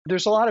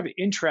There's a lot of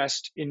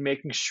interest in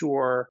making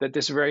sure that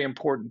this very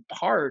important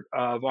part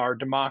of our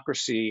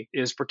democracy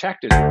is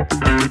protected.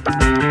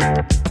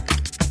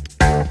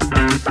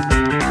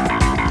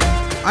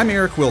 I'm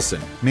Eric Wilson,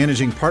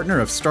 managing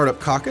partner of Startup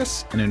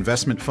Caucus, an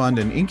investment fund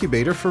and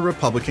incubator for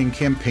Republican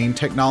campaign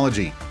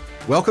technology.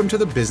 Welcome to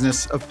the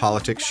Business of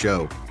Politics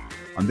show.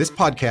 On this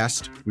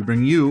podcast, we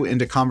bring you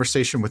into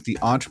conversation with the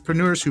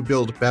entrepreneurs who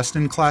build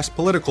best-in-class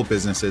political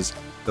businesses,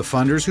 the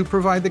funders who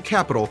provide the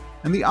capital,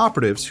 and the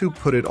operatives who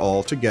put it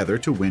all together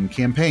to win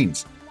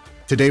campaigns.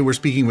 Today, we're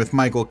speaking with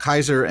Michael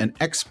Kaiser, an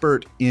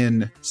expert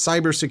in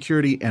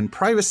cybersecurity and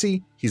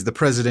privacy. He's the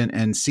president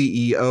and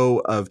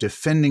CEO of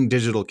Defending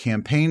Digital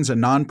Campaigns, a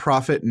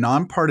nonprofit,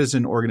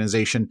 nonpartisan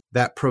organization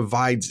that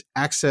provides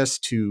access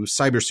to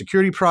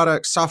cybersecurity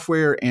products,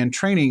 software, and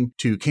training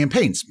to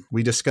campaigns.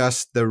 We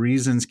discuss the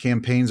reasons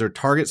campaigns are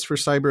targets for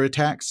cyber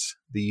attacks,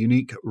 the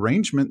unique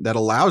arrangement that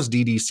allows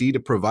DDC to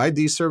provide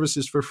these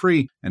services for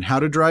free, and how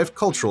to drive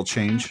cultural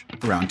change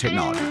around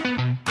technology.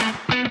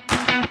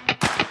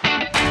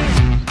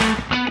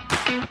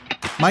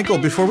 Michael,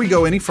 before we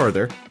go any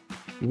further,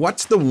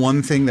 what's the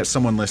one thing that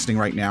someone listening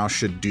right now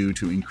should do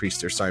to increase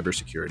their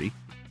cybersecurity?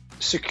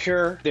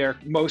 Secure their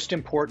most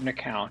important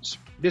accounts.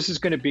 This is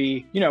going to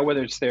be,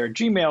 whether it's their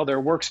Gmail, their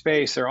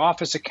workspace, their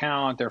office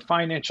account, their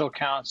financial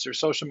accounts, their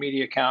social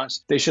media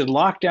accounts. They should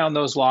lock down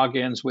those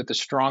logins with the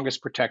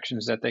strongest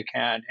protections that they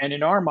can. And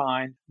in our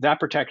mind, that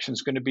protection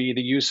is going to be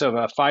the use of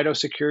a FIDO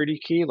security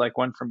key, like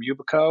one from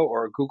Yubico,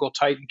 or a Google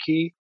Titan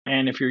key.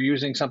 And if you're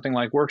using something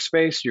like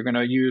Workspace, you're going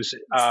to use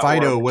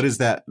FIDO. What does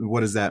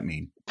that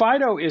mean?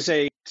 FIDO is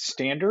a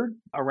standard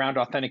around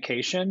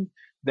authentication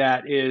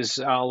that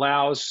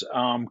allows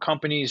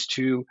companies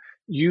to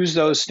use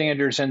those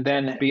standards and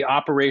then be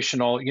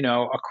operational,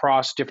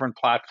 across different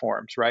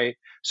platforms, right?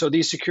 So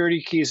these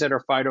security keys that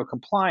are FIDO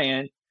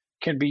compliant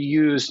can be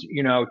used,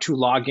 to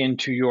log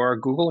into your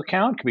Google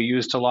account, can be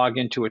used to log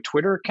into a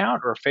Twitter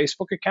account or a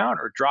Facebook account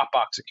or a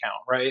Dropbox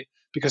account, right?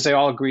 Because they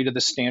all agree to the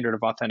standard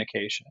of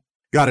authentication.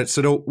 Got it.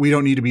 So we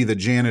don't need to be the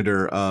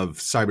janitor of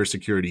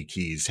cybersecurity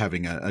keys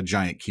having a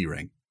giant key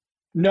ring.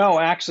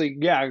 No, actually,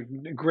 yeah,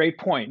 great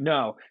point.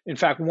 No. In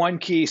fact, one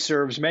key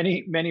serves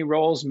many, many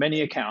roles, many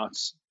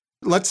accounts.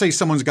 Let's say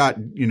someone's got,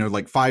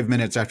 like 5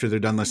 minutes after they're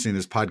done listening to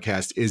this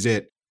podcast.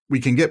 We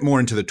can get more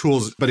into the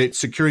tools, but it's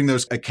securing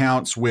those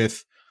accounts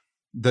with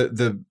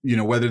the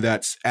whether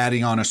that's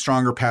adding on a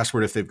stronger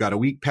password if they've got a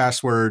weak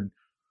password,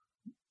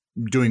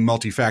 doing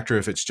multi-factor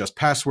if it's just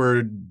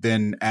password,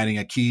 then adding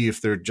a key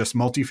if they're just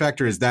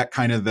multi-factor. Is that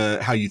kind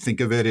of how you think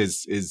of it,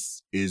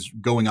 is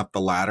going up the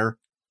ladder?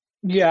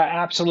 Yeah,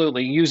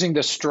 absolutely. Using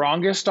the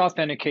strongest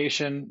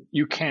authentication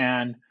you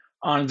can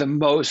on the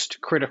most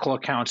critical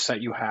accounts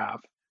that you have,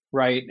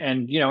 right?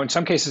 And, in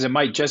some cases, it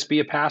might just be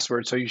a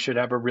password, so you should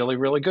have a really,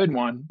 really good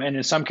one. And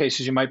in some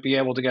cases, you might be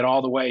able to get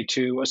all the way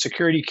to a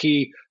security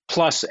key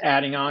plus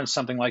adding on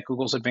something like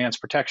Google's Advanced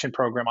Protection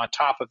Program on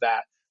top of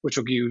that, which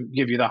will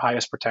give you the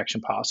highest protection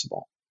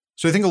possible.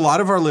 So I think a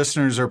lot of our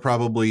listeners are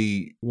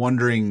probably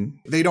wondering,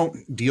 they don't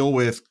deal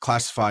with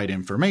classified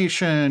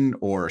information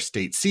or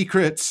state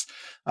secrets.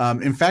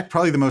 In fact,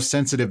 probably the most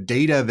sensitive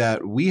data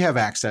that we have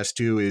access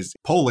to is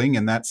polling,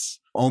 and that's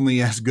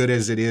only as good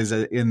as it is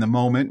in the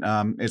moment.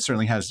 It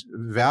certainly has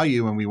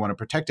value and we want to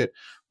protect it.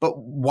 But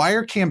why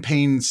are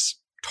campaigns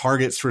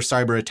targets for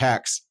cyber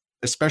attacks,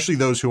 especially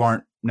those who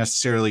aren't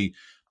necessarily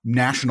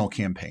national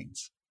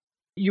campaigns?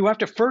 You have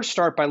to first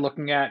start by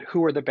looking at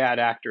who are the bad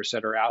actors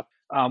that are out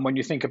when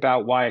you think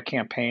about why a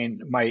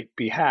campaign might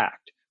be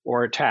hacked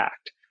or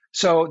attacked.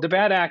 So the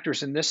bad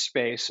actors in this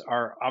space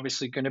are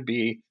obviously going to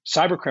be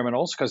cyber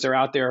criminals because they're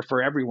out there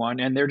for everyone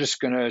and they're just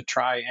going to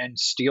try and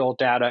steal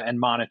data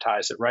and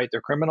monetize it, right?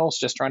 They're criminals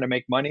just trying to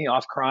make money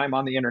off crime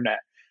on the internet,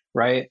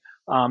 right?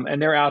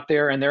 And they're out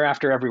there and they're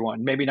after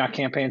everyone, maybe not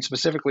campaign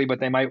specifically,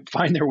 but they might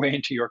find their way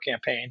into your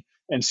campaign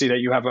and see that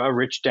you have a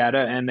rich data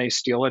and they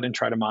steal it and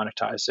try to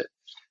monetize it.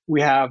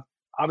 We have,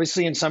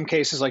 obviously, in some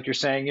cases, like you're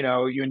saying,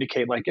 you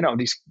indicate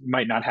these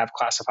might not have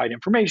classified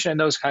information and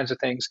those kinds of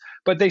things,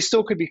 but they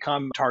still could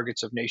become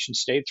targets of nation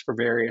states for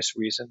various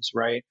reasons,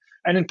 right?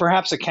 And then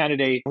perhaps a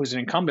candidate who's an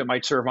incumbent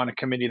might serve on a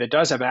committee that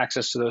does have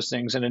access to those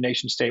things, and a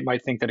nation state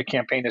might think that a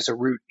campaign is a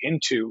route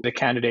into the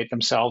candidate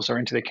themselves or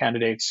into the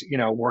candidate's,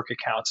 work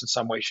accounts in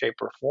some way, shape,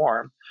 or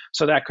form.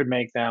 So that could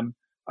make them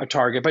a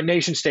target. But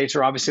nation states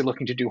are obviously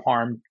looking to do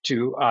harm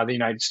to the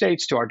United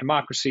States, to our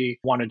democracy,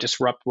 want to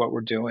disrupt what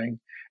we're doing.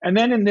 And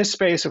then in this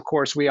space, of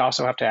course, we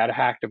also have to add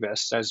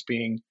hacktivists as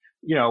being,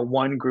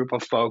 one group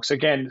of folks.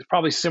 Again,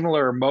 probably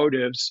similar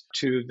motives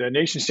to the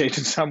nation states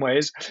in some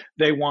ways.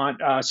 They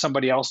want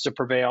somebody else to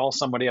prevail,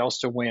 somebody else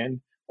to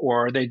win,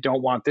 or they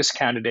don't want this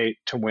candidate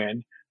to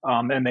win.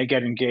 And they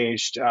get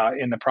engaged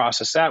in the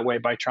process that way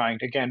by trying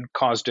to, again,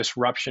 cause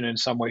disruption in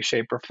some way,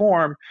 shape, or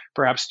form,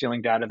 perhaps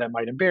stealing data that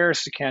might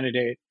embarrass the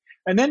candidate.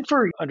 And then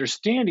for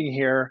understanding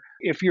here,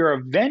 if you're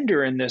a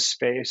vendor in this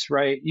space,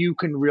 right, you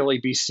can really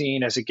be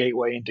seen as a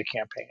gateway into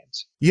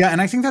campaigns. Yeah,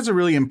 and I think that's a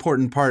really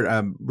important part.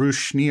 Bruce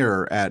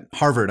Schneer at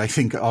Harvard, I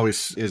think,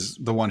 always is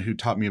the one who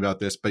taught me about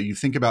this. But you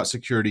think about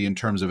security in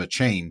terms of a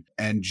chain.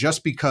 And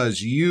just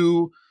because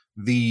you,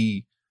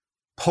 the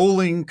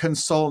polling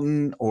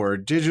consultant or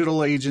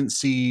digital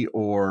agency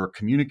or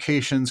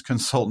communications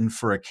consultant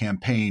for a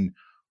campaign,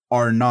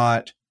 are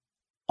not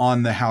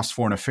on the House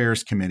Foreign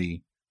Affairs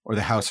Committee or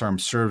the House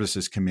Armed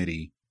Services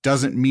Committee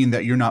doesn't mean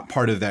that you're not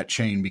part of that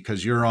chain,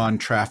 because you're on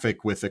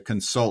traffic with a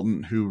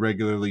consultant who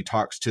regularly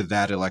talks to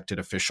that elected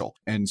official.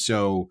 And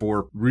so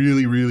for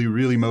really, really,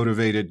 really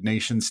motivated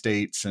nation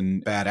states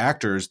and bad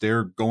actors,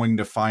 they're going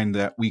to find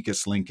that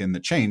weakest link in the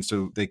chain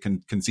so they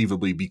can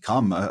conceivably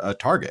become a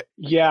target.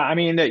 Yeah, I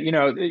mean, that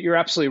you're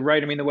absolutely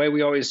right. I mean, the way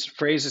we always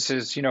phrase this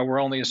is,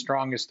 we're only as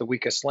strong as the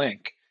weakest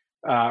link.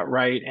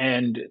 Right.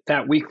 And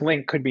that weak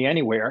link could be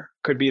anywhere,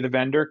 could be the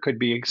vendor, could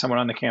be someone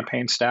on the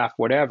campaign staff,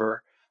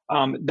 whatever.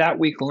 That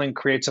weak link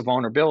creates a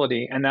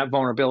vulnerability, and that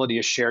vulnerability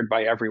is shared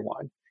by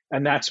everyone.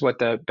 And that's what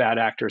the bad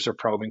actors are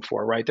probing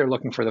for, right? They're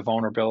looking for the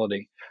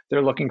vulnerability.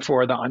 They're looking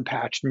for the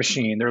unpatched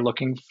machine. They're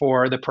looking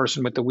for the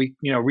person with the weak,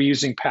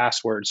 reusing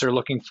passwords. They're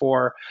looking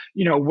for,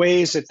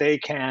 ways that they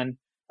can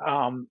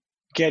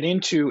get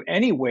into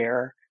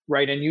anywhere,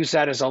 right? And use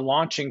that as a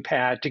launching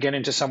pad to get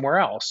into somewhere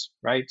else,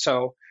 right?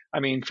 So,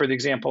 I mean, for the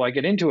example, I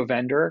get into a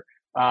vendor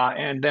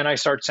and then I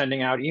start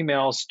sending out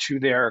emails to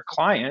their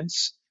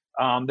clients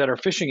that are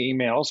phishing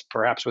emails,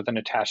 perhaps with an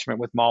attachment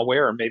with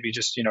malware, or maybe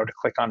just, to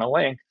click on a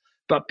link.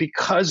 But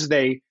because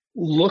they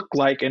look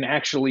like and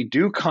actually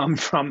do come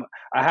from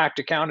a hacked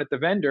account at the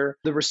vendor,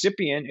 the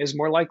recipient is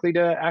more likely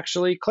to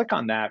actually click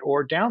on that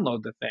or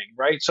download the thing,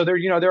 right? So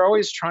they're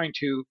always trying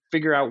to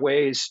figure out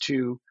ways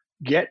to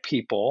get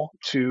people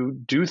to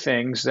do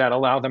things that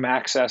allow them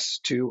access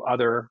to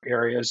other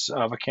areas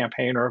of a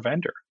campaign or a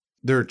vendor.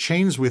 There are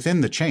chains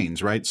within the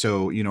chains, right?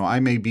 So, I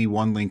may be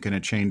one link in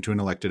a chain to an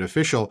elected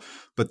official,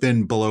 but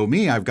then below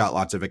me, I've got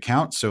lots of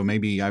accounts. So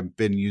maybe I've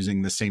been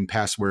using the same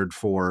password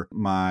for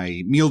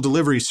my meal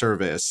delivery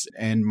service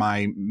and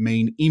my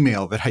main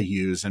email that I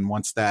use. And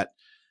once that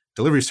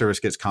delivery service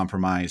gets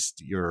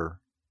compromised, your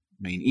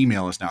main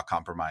email is now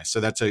compromised.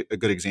 So that's a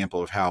good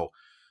example of how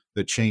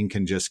the chain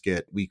can just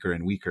get weaker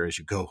and weaker as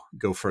you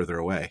go further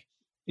away.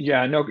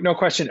 Yeah, no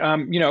question.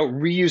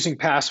 Reusing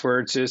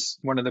passwords is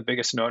one of the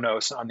biggest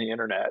no-nos on the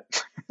internet.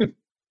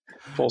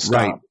 Full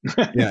stop.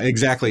 Right. Yeah,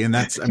 exactly. And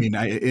that's,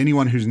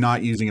 anyone who's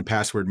not using a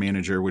password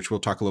manager, which we'll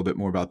talk a little bit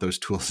more about those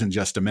tools in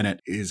just a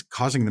minute, is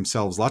causing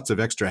themselves lots of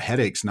extra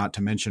headaches, not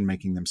to mention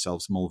making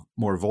themselves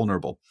more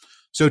vulnerable.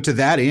 So to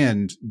that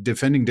end,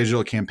 defending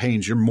digital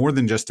campaigns, you're more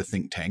than just a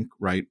think tank,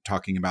 right?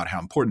 Talking about how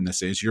important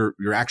this is. You're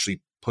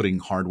actually putting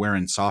hardware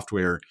and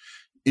software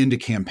into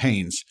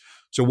campaigns.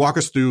 So walk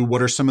us through,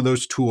 what are some of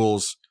those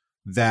tools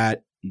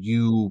that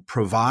you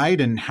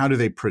provide and how do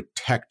they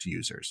protect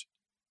users?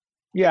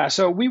 Yeah,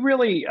 so we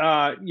really,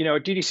 at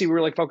DDC, we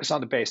really focus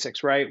on the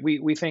basics, right?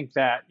 We think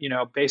that,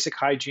 basic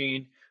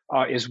hygiene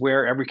is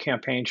where every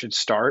campaign should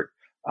start.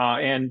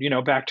 And,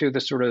 back to the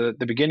sort of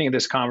the beginning of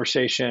this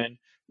conversation,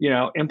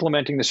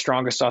 implementing the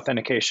strongest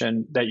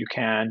authentication that you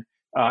can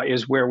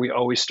is where we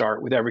always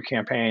start with every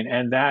campaign.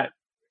 And that,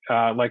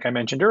 like I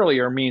mentioned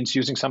earlier, means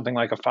using something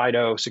like a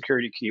FIDO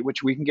security key,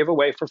 which we can give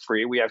away for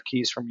free. We have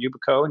keys from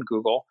Yubico and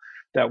Google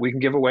that we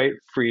can give away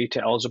free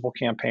to eligible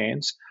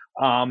campaigns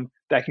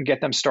that can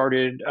get them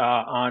started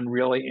on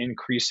really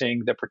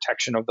increasing the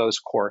protection of those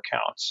core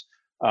accounts.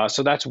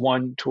 So that's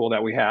one tool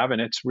that we have,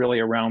 and it's really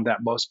around that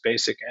most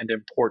basic and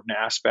important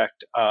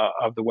aspect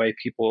of the way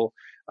people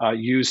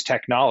use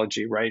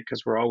technology, right?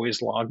 Because we're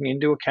always logging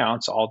into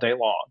accounts all day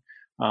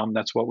long.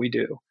 That's what we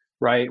do.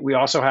 Right. We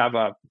also have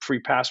a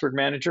free password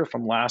manager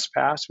from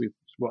LastPass.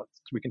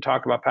 We can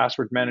talk about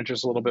password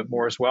managers a little bit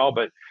more as well,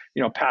 but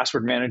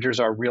password managers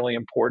are really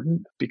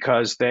important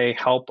because they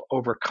help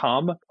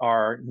overcome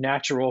our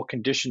natural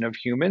condition of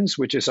humans,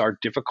 which is our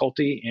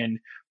difficulty in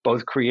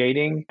both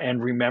creating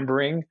and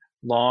remembering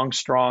long,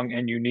 strong,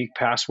 and unique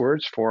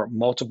passwords for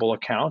multiple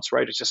accounts.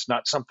 Right. It's just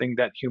not something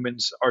that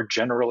humans are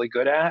generally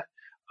good at.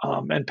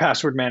 And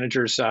password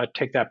managers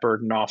take that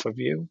burden off of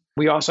you.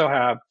 We also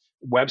have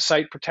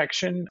website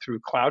protection through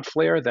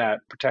Cloudflare that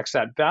protects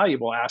that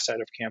valuable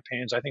asset of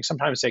campaigns. I think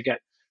sometimes they get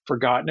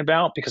forgotten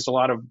about because a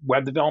lot of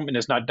web development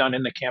is not done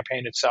in the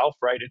campaign itself,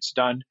 right? It's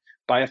done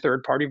by a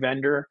third-party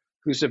vendor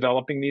who's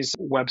developing these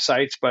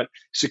websites, but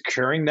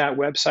securing that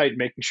website,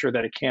 making sure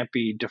that it can't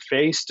be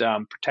defaced,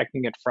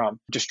 protecting it from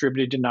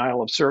distributed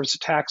denial of service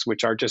attacks,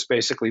 which are just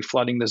basically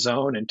flooding the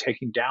zone and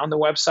taking down the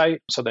website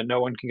so that no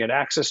one can get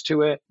access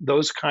to it.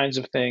 Those kinds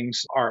of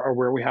things are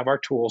where we have our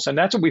tools. And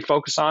that's what we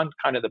focus on,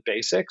 kind of the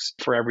basics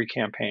for every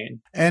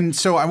campaign. And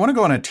so I want to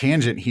go on a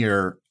tangent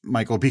here,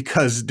 Michael,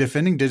 because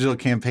defending digital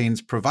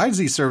campaigns provides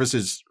these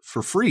services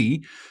for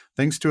free,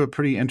 thanks to a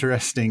pretty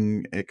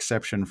interesting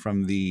exception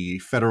from the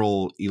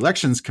Federal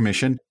Elections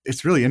Commission.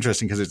 It's really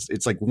interesting because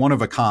it's like one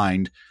of a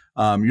kind.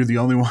 You're the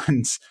only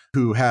ones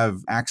who have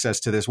access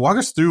to this. Walk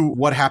us through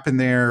what happened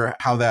there,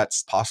 how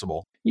that's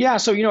possible. Yeah,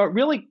 so it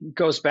really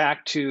goes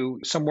back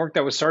to some work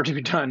that was started to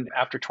be done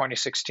after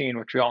 2016,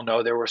 which we all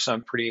know there were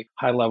some pretty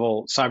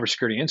high-level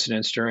cybersecurity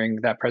incidents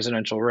during that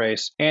presidential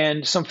race,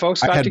 and some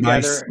folks I got had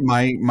together.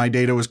 my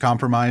data was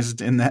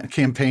compromised in that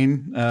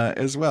campaign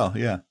as well.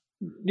 Yeah.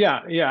 Yeah,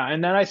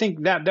 and then I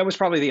think that was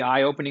probably the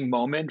eye-opening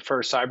moment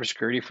for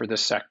cybersecurity for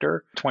this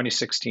sector,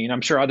 2016.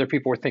 I'm sure other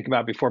people were thinking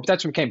about it before, but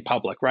that's when it became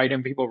public, right?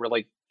 And people were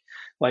like,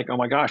 oh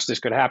my gosh, this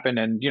could happen,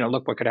 and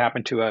look what could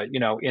happen to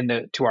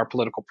to our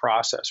political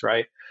process,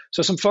 right?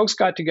 So some folks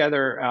got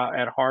together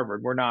at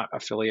Harvard. We're not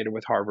affiliated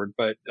with Harvard,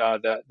 but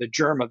the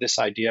germ of this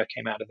idea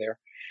came out of there,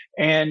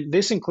 and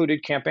this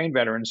included campaign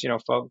veterans.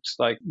 Folks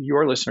like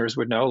your listeners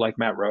would know, like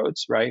Matt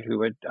Rhodes, right,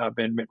 who had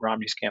been Mitt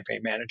Romney's campaign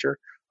manager.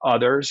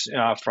 Others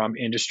from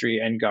industry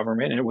and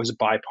government, and it was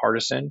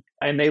bipartisan.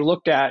 And they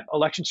looked at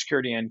election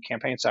security and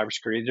campaign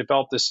cybersecurity. They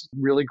developed this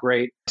really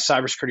great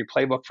cybersecurity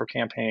playbook for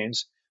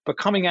campaigns. But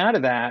coming out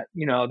of that,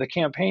 the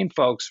campaign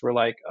folks were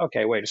like,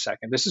 okay, wait a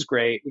second. This is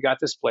great. We got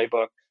this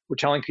playbook. We're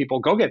telling people,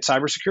 go get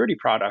cybersecurity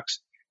products.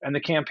 And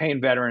the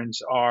campaign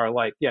veterans are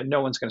like, yeah,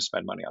 no one's going to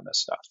spend money on this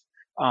stuff.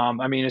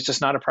 It's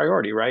just not a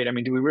priority, right?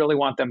 Do we really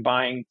want them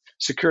buying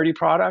security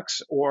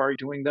products or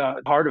doing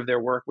the part of their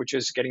work, which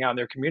is getting out in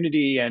their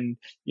community and,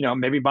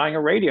 maybe buying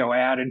a radio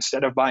ad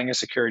instead of buying a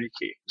security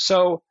key?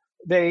 So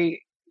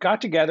they got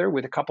together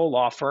with a couple of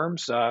law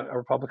firms, a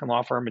Republican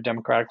law firm, a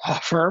Democratic law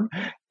firm,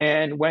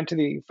 and went to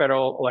the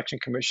Federal Election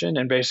Commission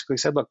and basically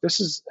said, look, this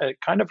is a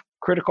kind of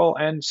critical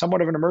and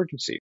somewhat of an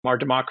emergency. Our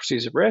democracy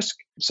is at risk.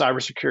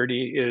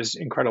 Cybersecurity is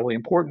incredibly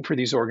important for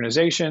these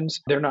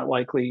organizations. They're not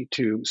likely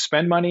to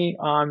spend money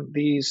on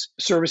these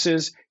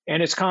services.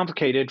 And it's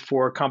complicated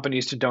for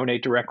companies to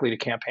donate directly to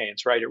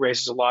campaigns, right? It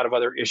raises a lot of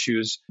other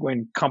issues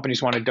when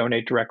companies want to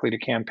donate directly to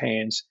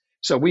campaigns.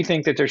 So we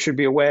think that there should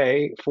be a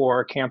way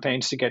for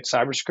campaigns to get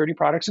cybersecurity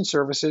products and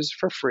services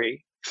for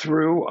free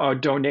through a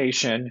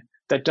donation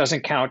that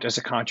doesn't count as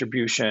a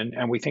contribution.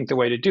 And we think the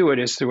way to do it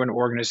is through an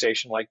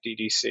organization like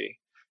DDC.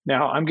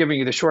 Now, I'm giving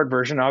you the short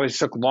version. It always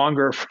took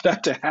longer for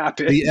that to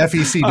happen. The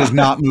FEC does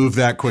not move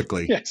that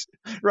quickly. Yes,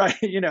 right.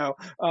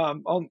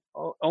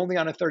 Only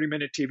on a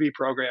 30-minute TV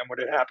program would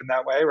it happen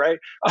that way, right?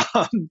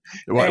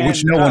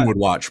 Which no one would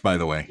watch, by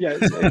the way.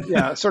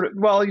 Yeah, sort of.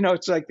 Well,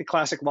 it's like the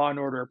classic Law and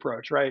Order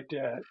approach, right?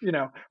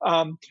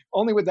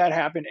 Only would that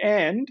happen.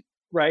 And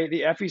right,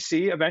 the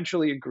FEC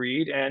eventually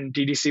agreed, and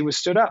DDC was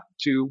stood up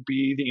to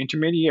be the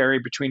intermediary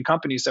between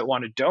companies that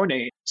want to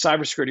donate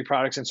cybersecurity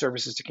products and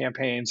services to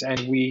campaigns,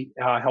 and we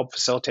help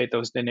facilitate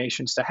those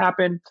donations to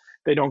happen.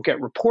 They don't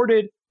get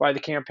reported by the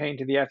campaign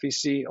to the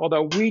FEC,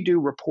 although we do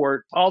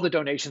report all the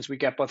donations we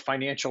get, both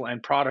financial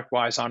and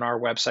product-wise, on our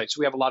website. So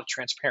we have a lot of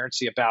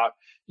transparency about,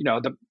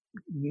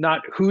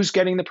 not who's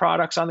getting the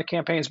products on the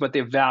campaigns, but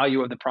the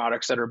value of the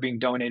products that are being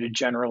donated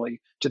generally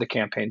to the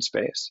campaign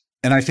space.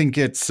 And I think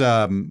it's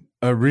a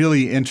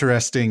really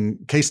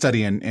interesting case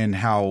study in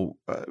how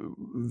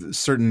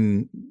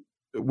certain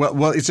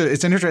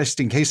it's an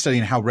interesting case study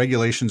in how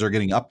regulations are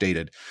getting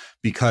updated,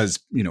 because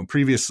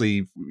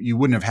previously you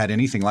wouldn't have had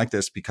anything like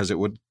this because it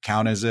would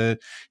count as a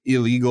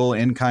illegal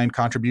in-kind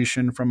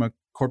contribution from a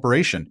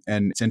corporation.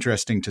 And it's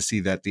interesting to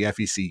see that the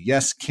FEC,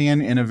 yes, can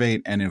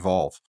innovate and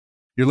evolve.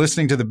 You're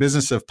listening to the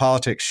Business of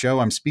Politics show.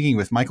 I'm speaking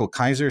with Michael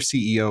Kaiser,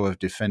 CEO of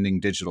Defending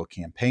Digital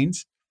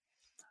Campaigns.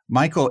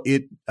 Michael,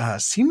 it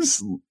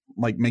seems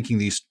like making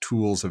these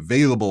tools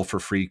available for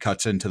free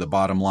cuts into the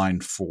bottom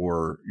line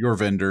for your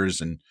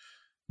vendors and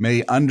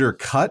may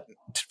undercut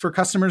for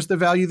customers the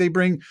value they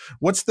bring.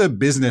 What's the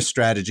business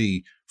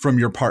strategy from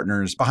your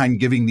partners behind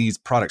giving these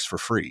products for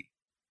free?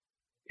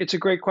 It's a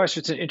great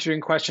question. It's an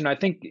interesting question. I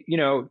think,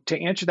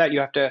 to answer that, you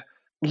have to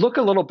look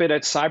a little bit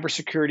at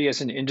cybersecurity as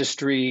an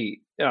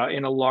industry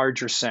in a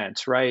larger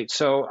sense, right?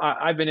 So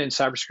I've been in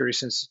cybersecurity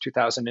since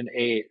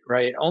 2008,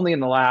 right? Only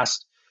in the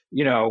last,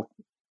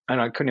 and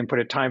I couldn't even put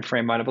a time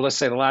frame on it, but let's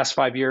say the last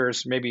 5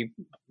 years, maybe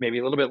a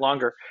little bit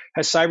longer,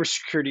 has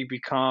cybersecurity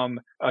become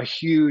a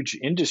huge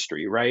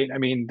industry, right?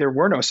 There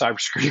were no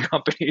cybersecurity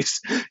companies,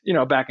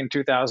 back in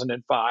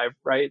 2005,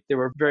 right? There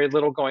were very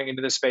little going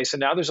into this space, and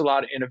now there's a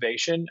lot of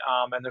innovation,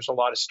 and there's a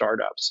lot of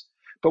startups.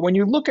 But when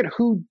you look at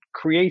who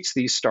creates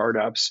these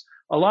startups,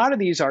 a lot of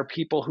these are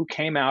people who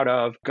came out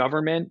of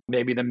government,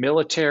 maybe the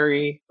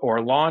military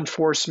or law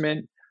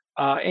enforcement,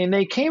 and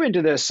they came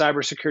into the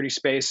cybersecurity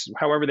space,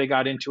 however they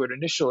got into it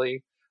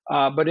initially.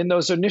 But in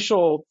those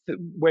initial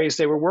ways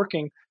they were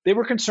working, they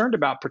were concerned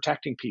about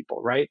protecting people,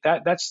 right?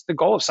 That's the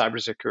goal of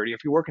cybersecurity.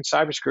 If you work in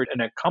cybersecurity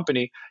in a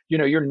company,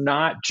 you're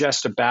not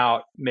just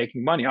about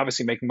making money.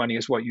 Obviously, making money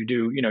is what you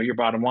do, your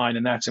bottom line,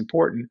 and that's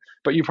important.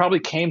 But you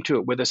probably came to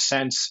it with a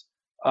sense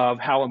of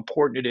how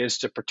important it is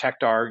to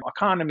protect our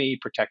economy,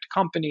 protect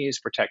companies,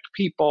 protect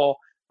people,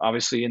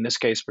 obviously, in this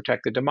case,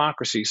 protect the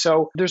democracy.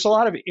 So there's a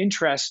lot of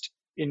interest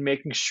in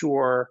making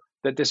sure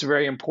that this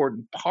very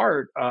important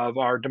part of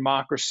our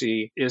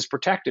democracy is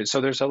protected.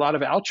 So there's a lot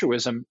of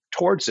altruism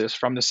towards this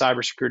from the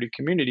cybersecurity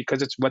community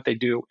because it's what they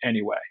do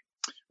anyway,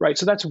 right?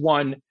 So that's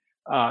one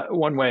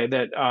one way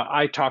that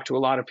I talk to a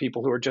lot of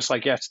people who are just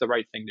like, yeah, it's the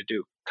right thing to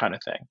do kind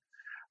of thing.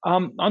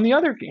 On the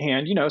other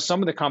hand,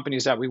 some of the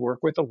companies that we work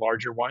with, the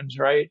larger ones,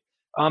 right?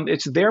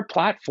 It's their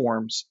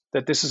platforms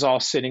that this is all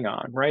sitting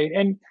on, right?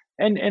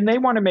 And they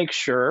want to make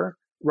sure,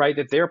 right,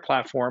 that their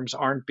platforms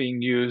aren't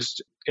being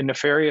used in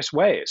nefarious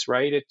ways,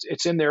 right?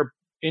 It's in their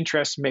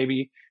interest,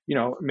 maybe,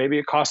 maybe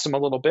it costs them a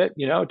little bit,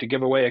 to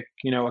give away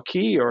a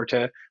key or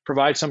to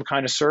provide some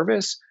kind of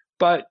service.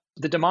 But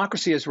the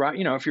democracy is right.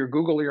 If you're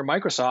Google or you're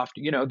Microsoft,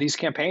 these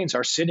campaigns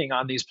are sitting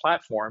on these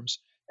platforms,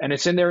 and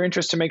it's in their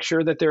interest to make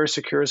sure that they're as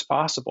secure as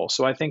possible.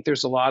 So I think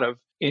there's a lot of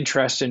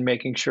interest in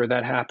making sure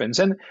that happens.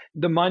 And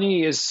the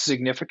money is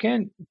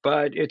significant,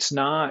 but it's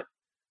not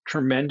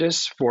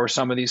tremendous for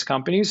some of these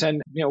companies.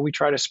 And, we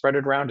try to spread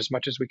it around as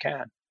much as we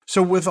can.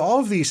 So with all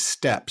of these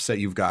steps that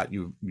you've got,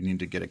 you need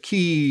to get a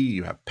key,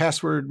 you have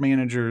password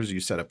managers, you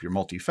set up your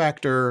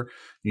multi-factor,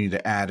 you need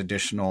to add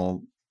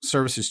additional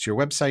services to your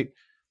website.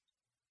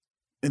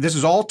 This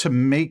is all to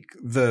make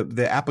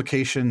the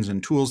applications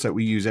and tools that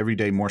we use every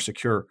day more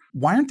secure.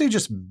 Why aren't they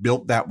just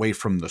built that way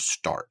from the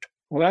start?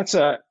 Well, that's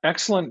an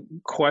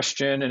excellent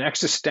question, an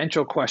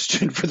existential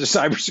question for the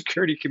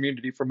cybersecurity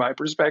community from my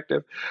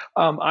perspective.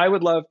 I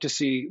would love to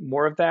see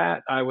more of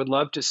that. I would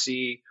love to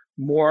see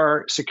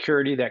more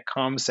security that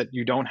comes that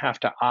you don't have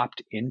to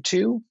opt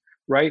into,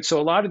 right? So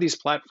a lot of these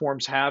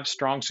platforms have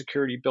strong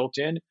security built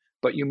in,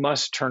 but you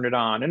must turn it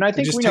on. And I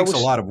think it just takes a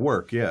lot of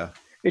work, yeah.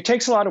 It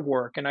takes a lot of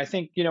work, and I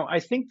think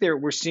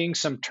we're seeing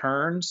some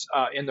turns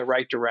in the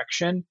right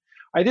direction.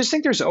 I just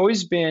think there's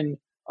always been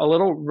a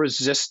little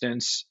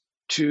resistance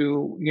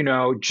to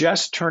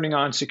just turning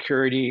on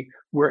security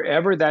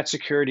wherever that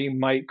security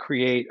might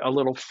create a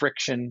little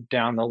friction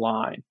down the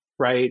line,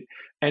 right?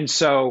 And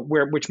so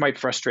which might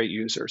frustrate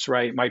users,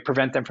 right? Might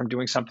prevent them from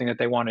doing something that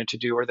they wanted to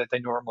do or that they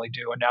normally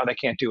do, and now they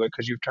can't do it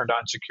because you've turned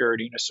on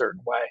security in a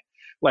certain way.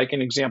 Like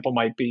an example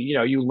might be,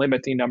 you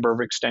limit the number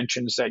of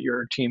extensions that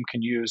your team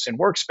can use in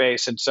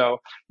Workspace. And so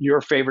your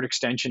favorite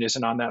extension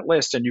isn't on that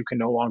list and you can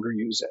no longer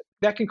use it.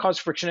 That can cause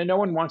friction, and no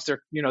one wants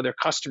their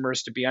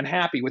customers to be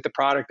unhappy with the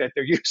product that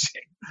they're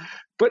using.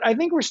 But I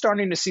think we're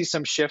starting to see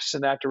some shifts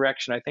in that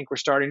direction. I think we're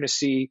starting to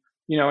see,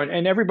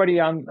 and everybody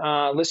on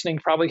listening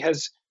probably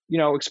has,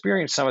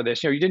 experienced some of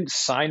this. You didn't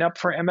sign up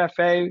for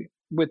MFA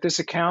with this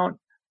account,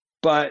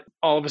 but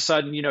all of a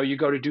sudden, you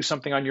go to do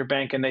something on your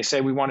bank and they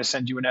say, we want to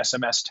send you an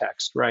SMS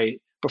text,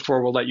 right?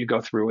 Before we'll let you go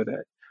through with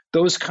it.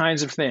 Those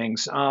kinds of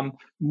things.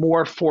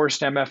 More forced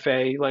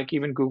MFA, like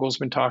even Google's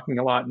been talking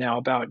a lot now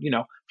about,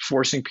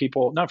 forcing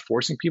people, not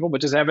forcing people,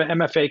 but just have an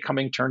MFA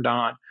coming turned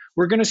on.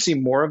 We're going to see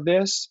more of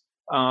this.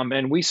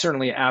 And we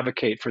certainly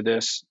advocate for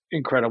this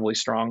incredibly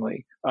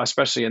strongly,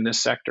 especially in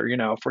this sector,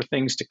 for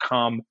things to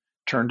come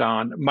turned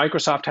on.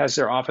 Microsoft has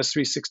their Office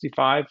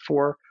 365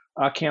 for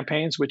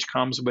campaigns, which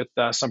comes with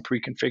some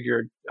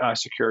pre-configured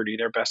security,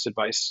 their best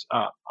advice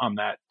on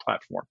that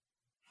platform.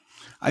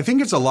 I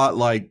think it's a lot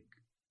like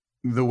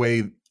the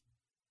way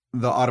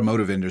the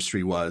automotive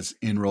industry was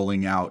in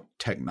rolling out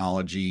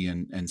technology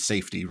and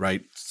safety,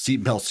 right?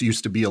 Seatbelts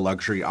used to be a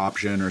luxury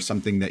option or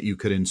something that you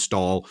could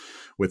install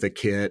with a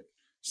kit.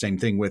 Same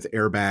thing with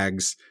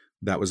airbags.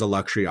 That was a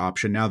luxury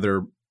option. Now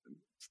they're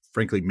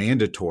frankly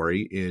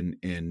mandatory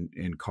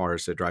in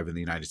cars that drive in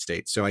the United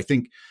States. So I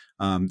think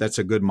that's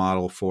a good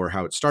model for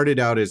how it started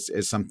out as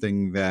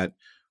something that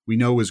we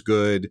know was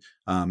good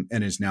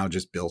and is now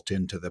just built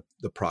into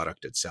the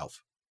product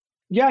itself.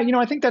 Yeah,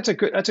 I think that's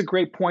a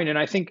great point. And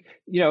I think,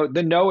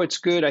 the know it's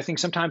good, I think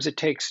sometimes it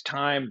takes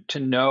time to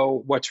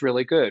know what's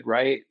really good,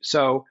 right?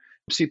 So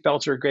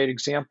seatbelts are a great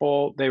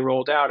example. They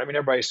rolled out. I mean,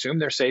 everybody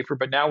assumed they're safer,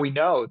 but now we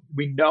know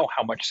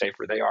how much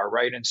safer they are,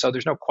 right? And so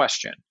there's no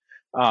question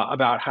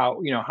about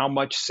how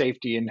much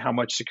safety and how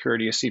much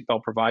security a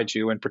seatbelt provides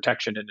you and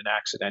protection in an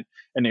accident,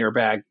 an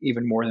airbag,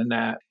 even more than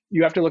that.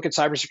 You have to look at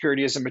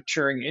cybersecurity as a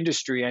maturing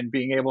industry, and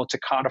being able to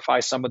codify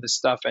some of this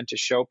stuff and to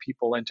show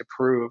people and to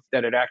prove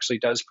that it actually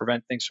does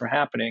prevent things from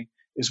happening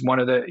is one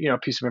of the,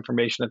 piece of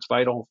information that's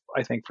vital,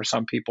 I think, for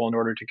some people in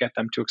order to get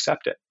them to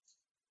accept it.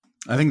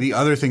 I think the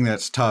other thing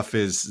that's tough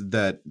is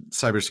that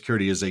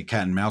cybersecurity is a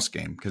cat and mouse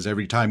game, because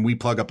every time we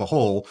plug up a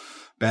hole,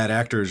 bad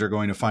actors are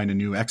going to find a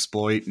new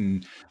exploit.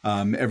 And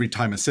every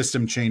time a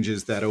system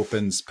changes, that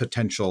opens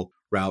potential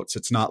routes.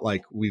 It's not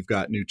like we've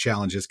got new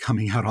challenges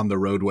coming out on the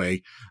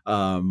roadway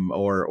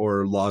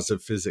or laws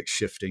of physics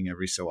shifting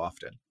every so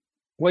often.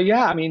 Well,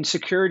 yeah, I mean,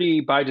 security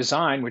by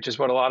design, which is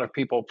what a lot of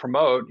people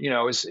promote,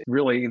 is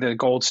really the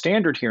gold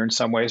standard here in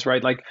some ways,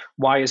 right? Like,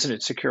 why isn't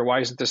it secure?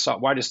 Why does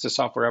the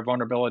software have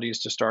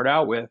vulnerabilities to start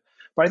out with?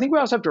 But I think we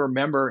also have to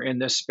remember in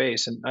this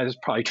space, and this is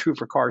probably true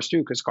for cars too,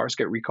 because cars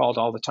get recalled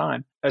all the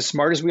time. As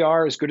smart as we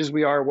are, as good as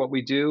we are at what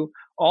we do,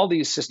 all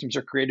these systems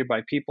are created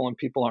by people, and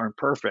people aren't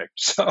perfect.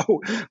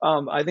 So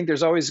I think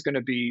there's always going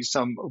to be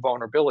some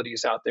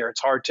vulnerabilities out there.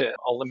 It's hard to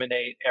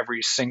eliminate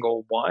every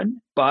single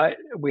one, but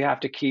we have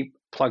to keep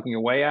plugging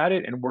away at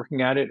it and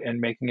working at it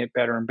and making it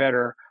better and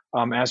better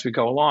as we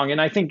go along. And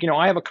I think,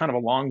 I have a kind of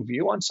a long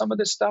view on some of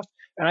this stuff,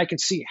 and I can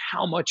see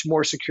how much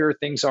more secure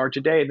things are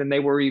today than they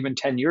were even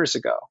 10 years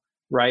ago,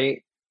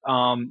 right?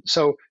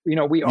 So, we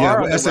Yeah, are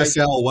well, on the right.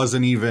 SSL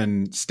wasn't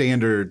even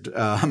standard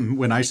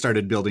when I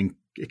started building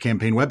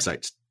campaign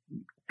websites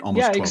Yeah,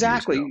 almost 12 years ago.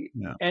 exactly.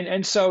 Yeah.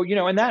 And so,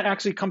 and that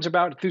actually comes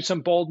about through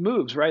some bold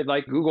moves, right?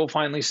 Like Google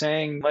finally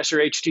saying, unless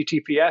you're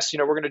HTTPS,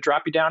 we're going to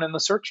drop you down in the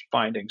search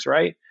findings,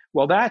 right?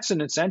 Well, that's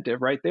an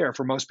incentive right there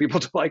for most people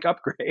to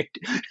upgrade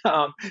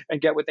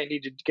and get what they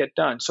need to get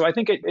done. So I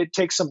think it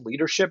takes some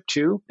leadership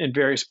too in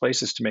various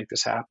places to make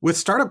this happen. With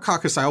Startup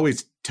Caucus, I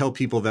always tell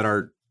people that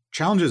our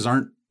challenges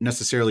aren't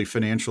necessarily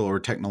financial or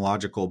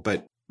technological,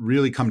 but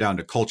really come down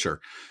to culture.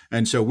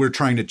 And so we're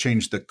trying to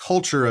change the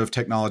culture of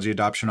technology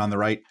adoption on the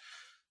right.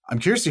 I'm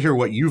curious to hear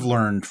what you've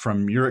learned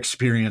from your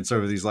experience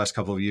over these last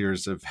couple of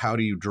years of how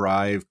do you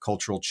drive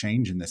cultural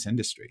change in this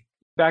industry?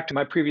 Back to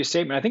my previous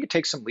statement, I think it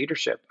takes some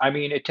leadership. I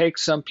mean, it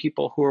takes some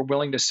people who are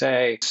willing to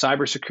say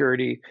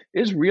cybersecurity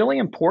is really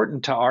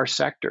important to our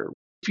sector.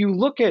 If you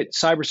look at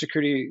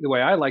cybersecurity the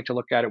way I like to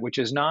look at it, which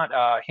is not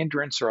a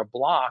hindrance or a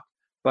block,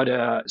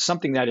 but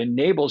something that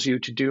enables you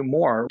to do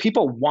more.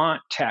 People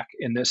want tech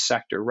in this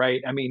sector,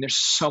 right? I mean, there's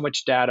so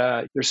much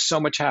data. There's so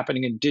much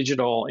happening in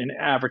digital, in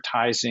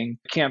advertising.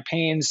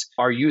 Campaigns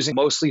are using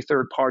mostly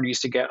third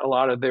parties to get a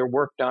lot of their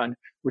work done,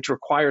 which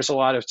requires a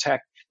lot of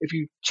tech. If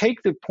you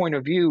take the point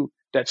of view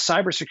that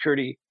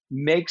cybersecurity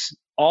makes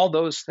all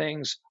those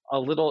things a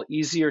little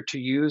easier to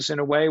use in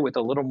a way with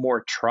a little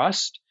more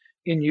trust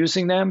in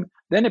using them,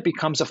 then it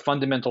becomes a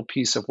fundamental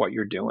piece of what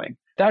you're doing.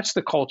 That's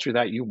the culture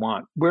that you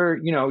want, where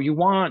you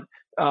want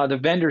the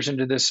vendors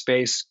into this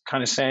space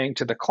kind of saying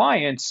to the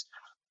clients,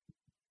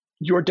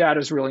 your data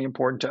is really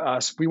important to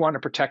us. We want to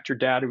protect your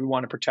data. We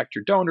want to protect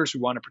your donors.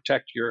 We want to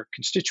protect your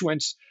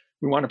constituents.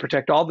 We want to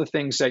protect all the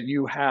things that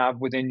you have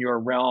within your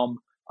realm.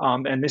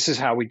 And this is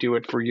how we do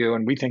it for you.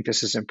 And we think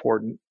this is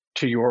important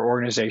to your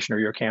organization or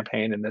your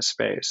campaign in this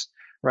space,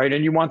 right?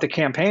 And you want the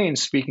campaign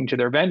speaking to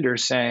their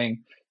vendors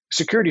saying,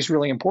 security is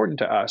really important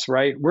to us,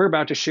 right? We're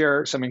about to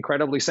share some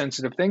incredibly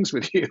sensitive things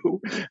with you,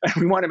 and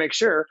we want to make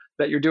sure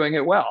that you're doing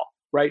it well,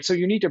 right? So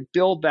you need to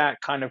build that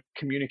kind of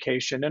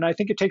communication. And I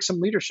think it takes some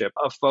leadership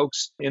of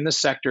folks in the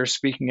sector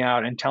speaking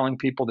out and telling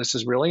people this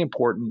is really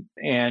important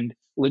and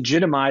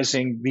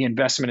legitimizing the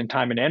investment in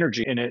time and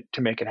energy in it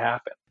to make it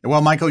happen.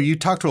 Well, Michael, you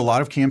talk to a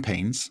lot of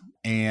campaigns.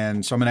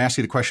 And so I'm going to ask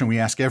you the question we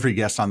ask every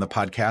guest on the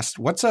podcast.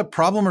 What's a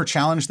problem or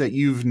challenge that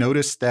you've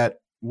noticed that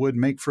would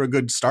make for a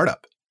good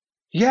startup?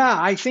 Yeah,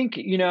 I think,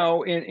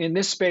 in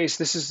this space,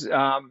 this is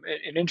an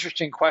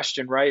interesting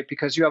question, right?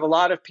 Because you have a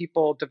lot of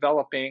people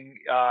developing,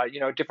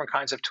 different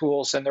kinds of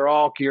tools, and they're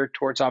all geared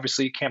towards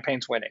obviously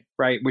campaigns winning,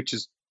 right? Which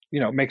is,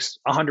 makes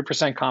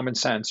 100% common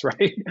sense,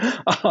 right?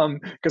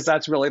 Because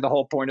that's really the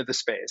whole point of the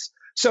space.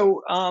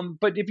 So,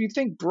 but if you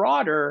think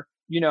broader,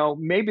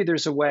 maybe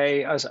there's a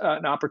way,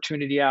 an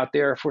opportunity out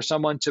there for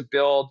someone to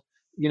build,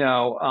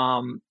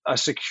 a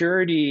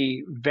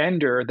security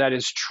vendor that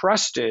is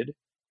trusted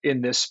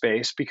in this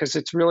space, because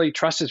it's really,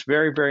 trust is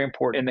very, very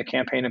important in the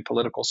campaign and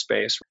political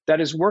space,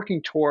 that is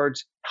working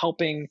towards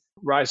helping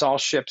rise all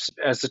ships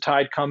as the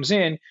tide comes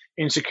in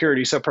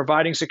security. So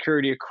providing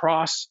security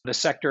across the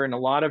sector in a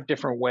lot of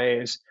different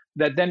ways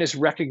that then is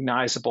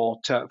recognizable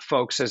to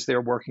folks as they're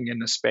working in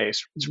the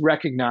space. It's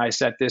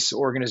recognized that this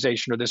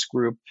organization or this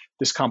group,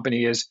 this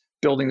company is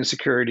building the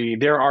security.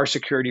 They're our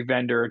security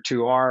vendor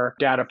to our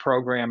data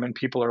program. And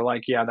people are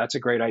like, yeah, that's a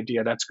great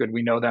idea. That's good.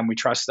 We know them. We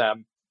trust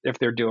them. If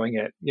they're doing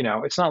it,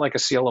 it's not like a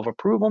seal of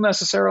approval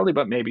necessarily,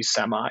 but maybe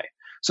semi.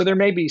 So there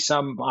may be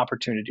some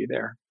opportunity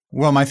there.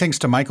 Well, my thanks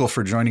to Michael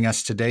for joining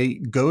us today.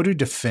 Go to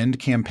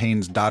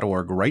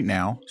defendcampaigns.org right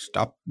now.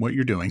 Stop what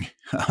you're doing.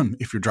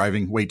 If you're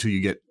driving, wait till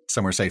you get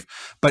somewhere safe.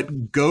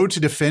 But go to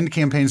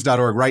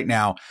defendcampaigns.org right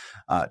now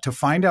to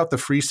find out the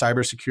free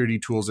cybersecurity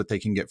tools that they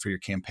can get for your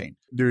campaign.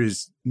 There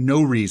is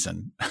no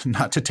reason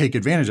not to take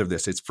advantage of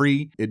this. It's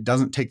free. It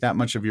doesn't take that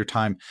much of your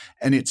time.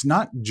 And it's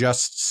not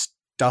just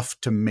stuff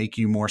to make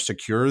you more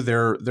secure.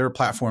 There are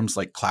platforms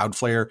like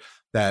Cloudflare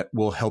that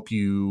will help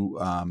you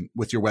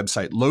with your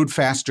website load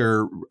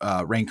faster,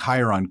 rank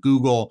higher on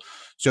Google.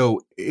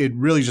 So it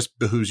really just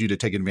behooves you to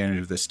take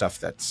advantage of this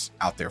stuff that's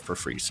out there for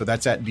free. So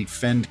that's at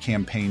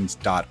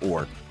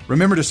defendcampaigns.org.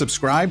 Remember to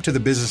subscribe to the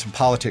Business and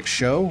Politics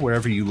Show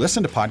wherever you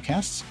listen to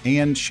podcasts,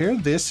 and share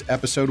this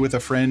episode with a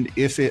friend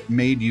if it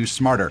made you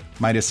smarter.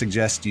 Might I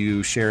suggest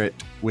you share it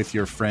with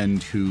your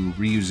friend who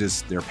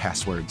reuses their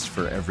passwords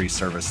for every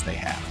service they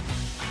have.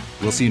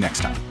 We'll see you next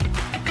time.